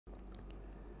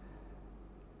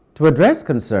To address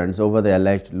concerns over the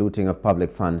alleged looting of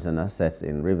public funds and assets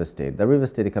in Rivers State, the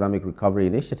Rivers State Economic Recovery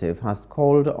Initiative has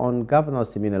called on Governor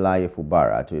Siminalayi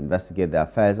Fubara to investigate the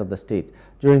affairs of the state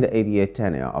during the 8-year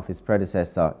tenure of his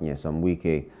predecessor, Nyesom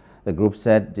Wike. The group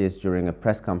said this during a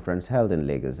press conference held in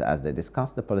Lagos as they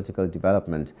discussed the political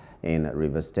development in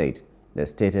Rivers State. They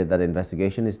stated that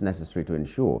investigation is necessary to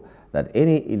ensure that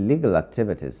any illegal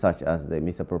activities such as the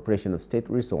misappropriation of state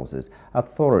resources are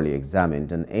thoroughly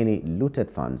examined and any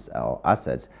looted funds or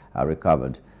assets are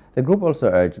recovered. The group also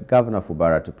urged Governor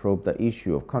Fubara to probe the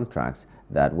issue of contracts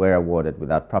that were awarded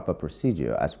without proper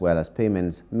procedure, as well as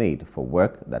payments made for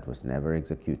work that was never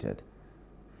executed.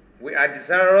 We are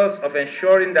desirous of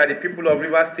ensuring that the people of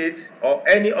Rivers State or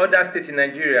any other state in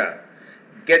Nigeria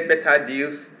get better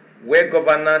deals where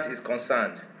governance is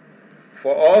concerned.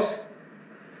 For us,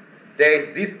 there is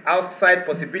this outside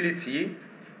possibility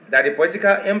that the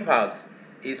political impasse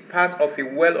is part of a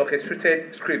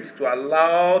well-orchestrated script to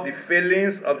allow the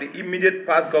failings of the immediate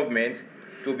past government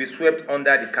to be swept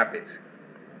under the carpet.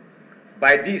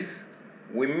 By this,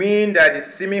 we mean that the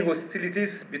seeming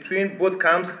hostilities between both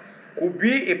camps could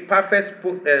be a perfect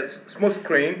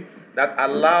smokescreen that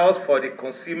allows for the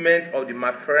concealment of the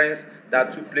malfeasance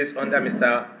that took place under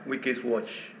Mr. Wike's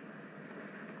watch.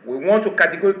 We want to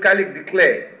categorically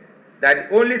declare that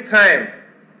the only time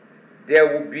there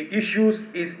will be issues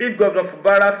is if Governor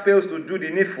Fubara fails to do the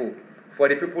needful for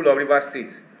the people of Rivers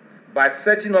State by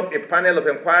setting up a panel of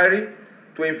inquiry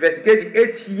to investigate the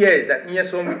 8 years that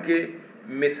Nyesom Wike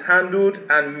mishandled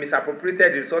and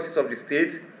misappropriated the resources of the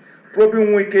state. Probing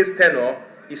Wike's tenure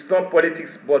is not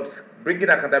politics but bringing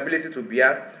accountability to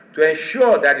bear to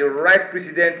ensure that the right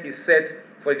precedent is set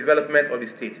for the development of the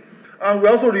state. And we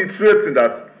also reiterating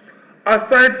that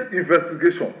aside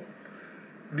investigation,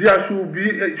 there should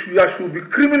be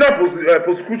criminal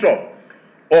prosecution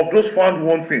of those found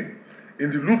wanting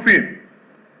in the looting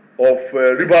of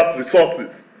Rivers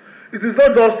resources. It is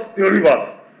not just in Rivers.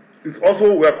 It's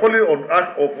also we are calling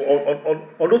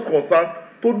on those concerned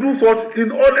to do such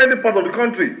in any part of the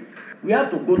country. We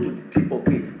have to go to the tip of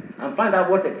it and find out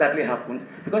what exactly happened,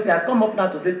 because it has come up now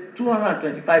to say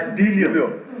 225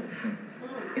 billion.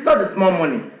 It's not a small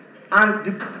money. And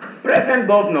the present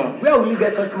governor, where will he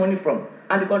get such money from?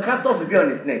 And the contractors will be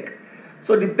on his neck.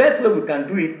 So the best way we can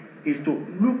do it is to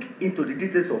look into the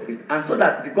details of it, and so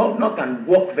that the governor can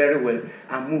work very well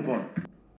and move on.